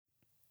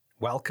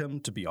Welcome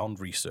to Beyond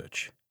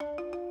Research,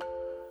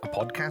 a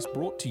podcast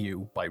brought to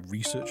you by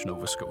Research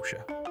Nova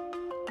Scotia.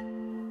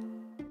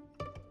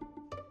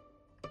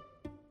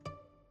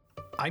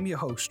 I'm your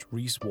host,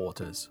 Rhys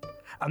Waters,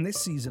 and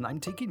this season I'm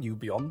taking you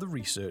beyond the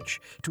research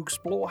to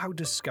explore how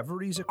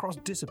discoveries across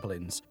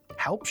disciplines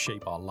help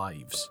shape our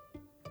lives.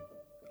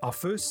 Our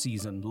first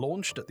season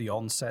launched at the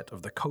onset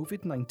of the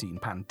COVID-19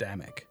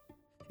 pandemic.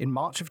 In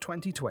March of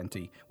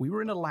 2020, we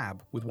were in a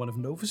lab with one of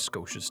Nova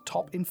Scotia's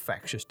top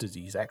infectious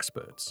disease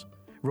experts.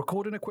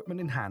 Recording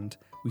equipment in hand,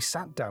 we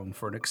sat down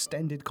for an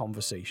extended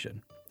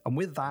conversation, and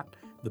with that,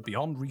 the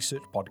Beyond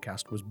Research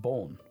podcast was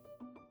born.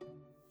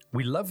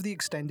 We love the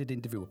extended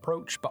interview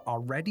approach, but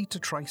are ready to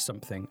try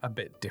something a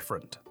bit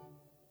different.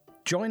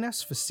 Join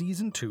us for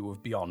Season 2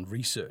 of Beyond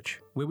Research,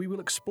 where we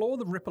will explore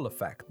the ripple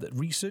effect that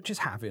research is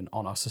having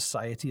on our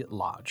society at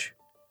large.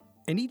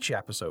 In each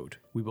episode,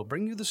 we will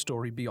bring you the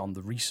story beyond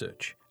the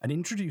research and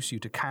introduce you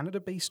to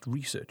Canada-based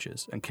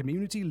researchers and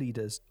community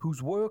leaders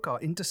whose work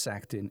are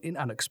intersecting in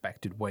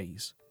unexpected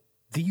ways.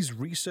 These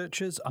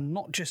researchers are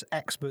not just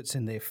experts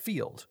in their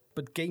field,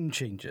 but game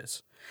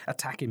changers,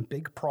 attacking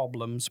big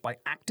problems by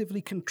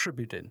actively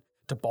contributing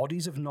to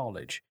bodies of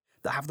knowledge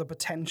that have the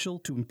potential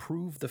to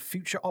improve the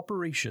future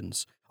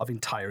operations of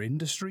entire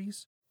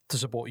industries, to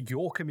support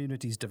your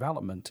community's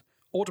development,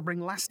 or to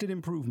bring lasting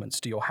improvements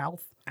to your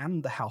health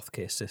and the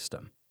healthcare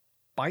system.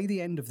 By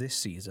the end of this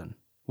season,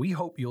 we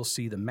hope you'll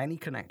see the many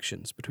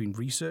connections between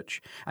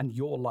research and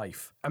your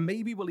life, and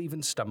maybe we'll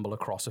even stumble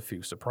across a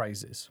few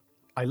surprises.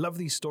 I love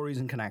these stories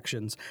and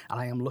connections,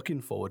 and I am looking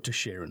forward to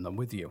sharing them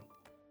with you.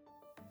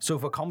 So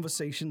for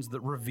conversations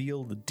that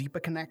reveal the deeper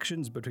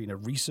connections between a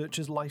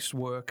researcher's life's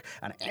work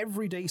and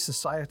everyday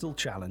societal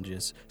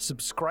challenges,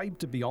 subscribe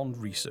to Beyond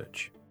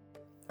Research.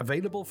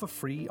 Available for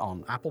free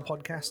on Apple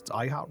Podcasts,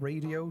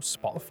 iHeartRadio,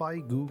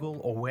 Spotify, Google,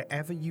 or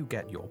wherever you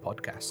get your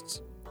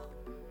podcasts.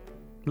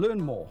 Learn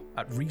more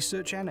at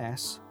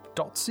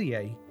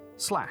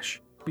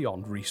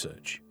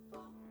researchns.ca/beyondresearch.